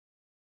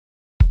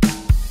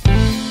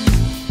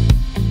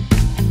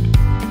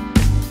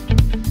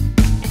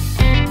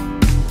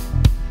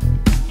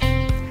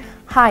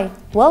Hi,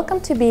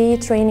 welcome to BAE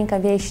Training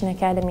Aviation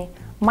Academy.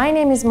 My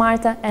name is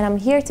Marta and I'm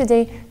here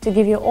today to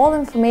give you all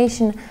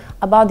information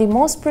about the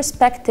most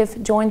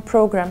prospective joint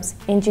programs,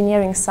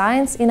 Engineering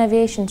Science in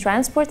Aviation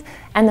Transport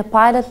and the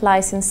Pilot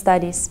License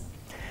Studies.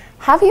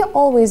 Have you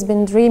always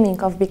been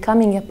dreaming of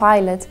becoming a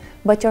pilot,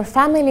 but your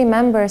family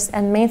members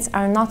and mates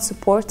are not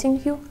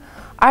supporting you?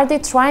 Are they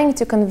trying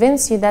to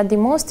convince you that the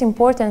most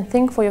important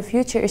thing for your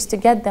future is to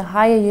get the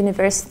higher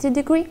university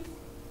degree?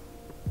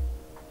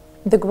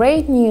 The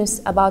great news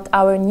about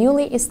our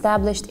newly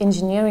established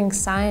Engineering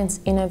Science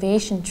in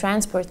Aviation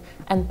Transport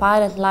and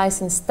Pilot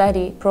License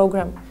Study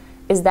program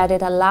is that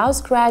it allows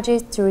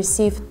graduates to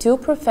receive two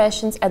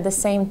professions at the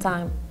same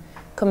time: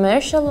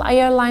 commercial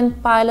airline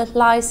pilot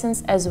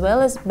license as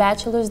well as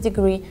bachelor's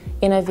degree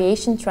in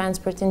aviation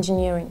transport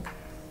engineering.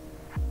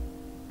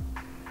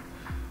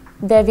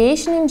 The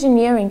Aviation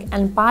Engineering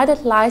and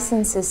Pilot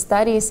Licenses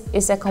Studies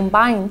is a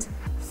combined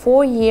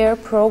 4-year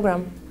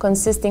program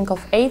consisting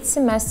of 8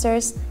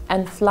 semesters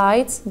and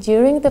flights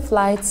during the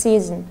flight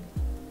season.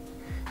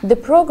 The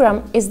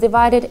program is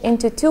divided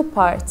into 2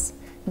 parts.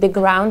 The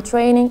ground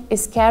training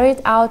is carried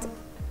out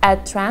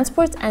at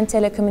Transport and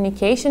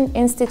Telecommunication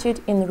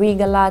Institute in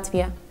Riga,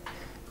 Latvia.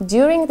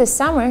 During the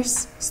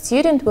summers,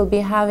 students will be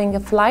having a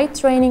flight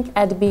training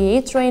at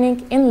BAE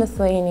Training in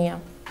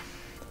Lithuania.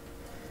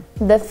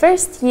 The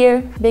first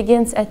year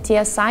begins at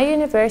TSI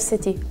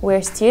University,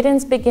 where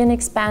students begin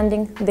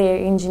expanding their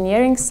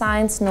engineering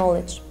science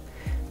knowledge.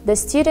 The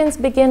students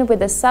begin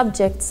with a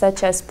subject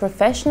such as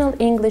professional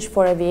English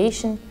for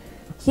aviation,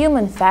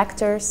 human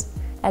factors,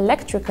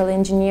 electrical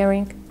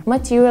engineering,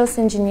 materials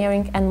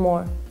engineering, and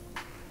more.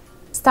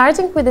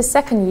 Starting with the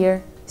second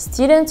year,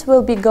 students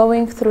will be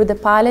going through the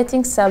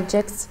piloting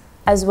subjects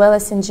as well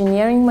as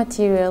engineering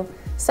material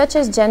such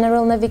as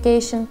general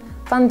navigation,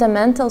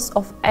 fundamentals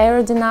of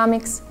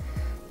aerodynamics,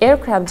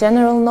 aircraft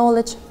general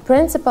knowledge,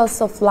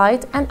 principles of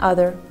flight, and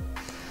other.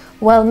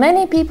 While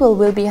many people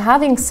will be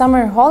having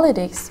summer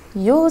holidays,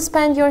 you will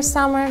spend your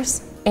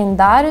summers in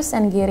Darius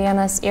and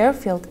Girėnas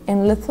airfield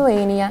in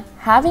Lithuania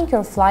having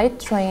your flight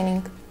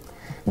training.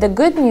 The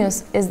good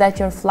news is that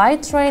your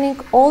flight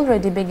training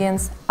already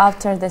begins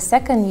after the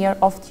second year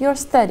of your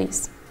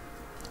studies.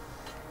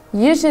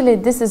 Usually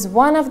this is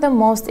one of the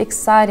most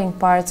exciting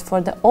parts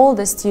for the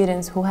older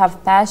students who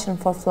have passion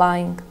for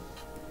flying.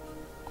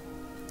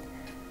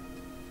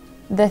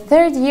 The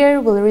third year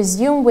will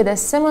resume with a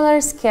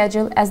similar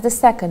schedule as the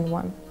second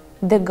one.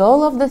 The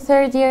goal of the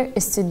third year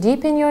is to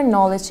deepen your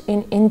knowledge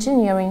in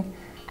engineering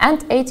and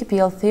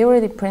ATPL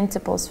theory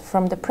principles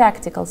from the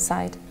practical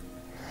side.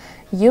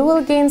 You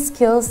will gain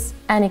skills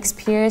and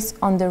experience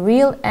on the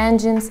real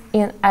engines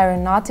in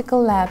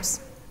aeronautical labs.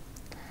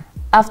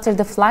 After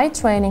the flight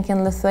training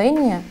in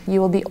Lithuania,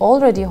 you will be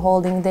already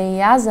holding the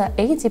EASA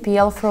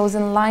ATPL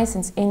frozen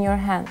license in your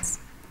hands.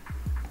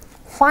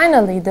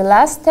 Finally, the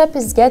last step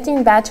is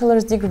getting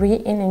bachelor's degree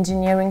in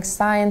engineering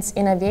science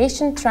in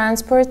aviation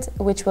transport,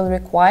 which will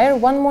require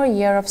 1 more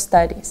year of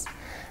studies.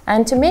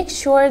 And to make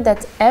sure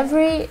that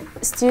every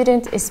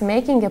student is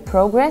making a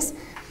progress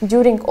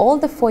during all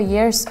the 4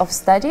 years of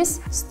studies,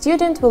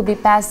 student will be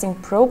passing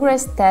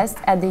progress tests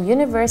at the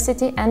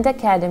university and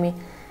academy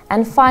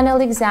and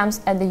final exams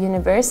at the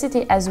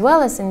university as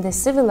well as in the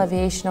Civil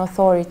Aviation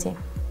Authority.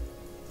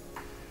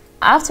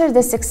 After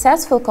the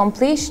successful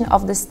completion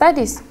of the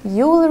studies,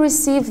 you will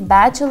receive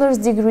bachelor's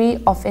degree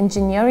of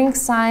engineering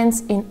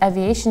science in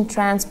aviation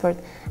transport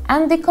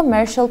and the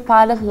commercial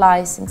pilot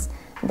license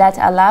that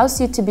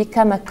allows you to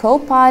become a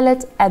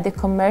co-pilot at the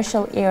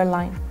commercial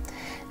airline.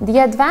 The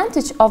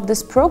advantage of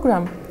this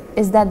program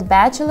is that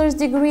bachelor's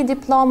degree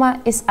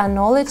diploma is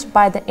acknowledged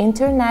by the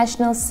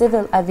International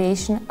Civil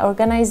Aviation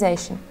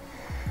Organization,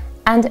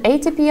 and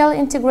ATPL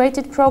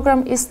integrated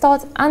program is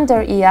taught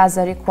under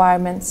EASA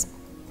requirements.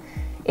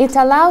 It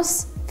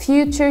allows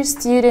future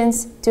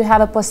students to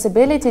have a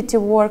possibility to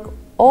work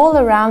all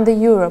around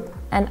Europe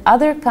and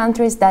other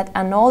countries that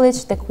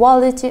acknowledge the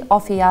quality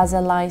of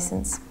EASA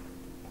license.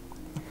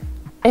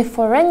 If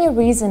for any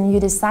reason you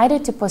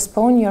decided to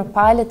postpone your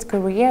pilot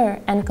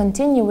career and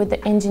continue with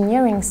the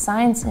Engineering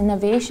Science and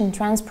Aviation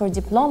Transport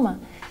diploma,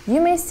 you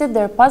may sit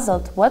there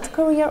puzzled what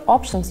career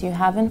options you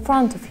have in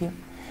front of you.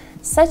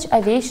 Such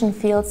aviation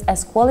fields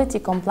as quality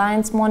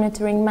compliance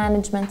monitoring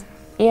management,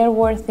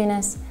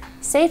 airworthiness,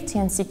 safety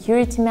and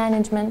security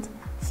management,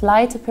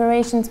 flight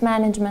operations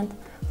management,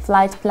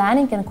 flight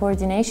planning and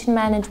coordination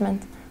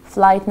management,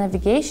 flight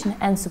navigation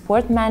and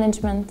support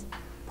management,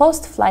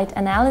 post-flight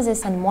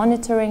analysis and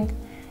monitoring,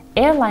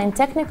 airline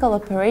technical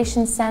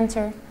operations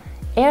center,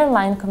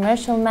 airline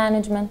commercial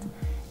management,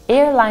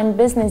 airline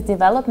business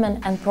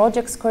development and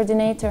projects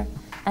coordinator,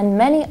 and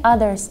many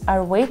others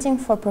are waiting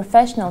for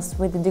professionals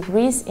with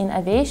degrees in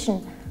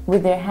aviation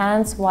with their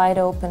hands wide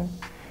open.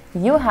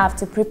 You have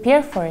to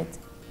prepare for it.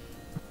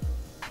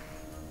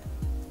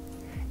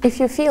 If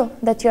you feel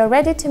that you are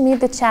ready to meet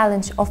the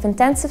challenge of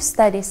intensive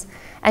studies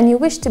and you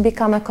wish to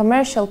become a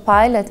commercial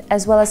pilot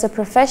as well as a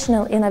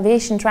professional in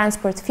aviation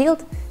transport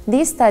field,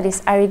 these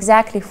studies are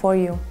exactly for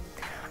you.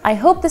 I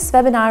hope this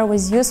webinar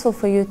was useful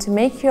for you to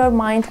make your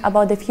mind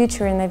about the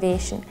future in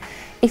aviation.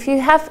 If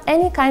you have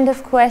any kind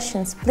of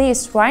questions,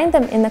 please write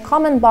them in the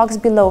comment box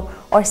below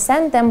or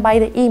send them by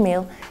the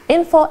email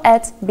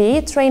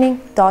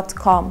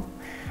info@batraining.com.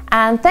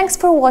 And thanks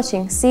for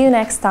watching. See you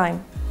next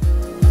time.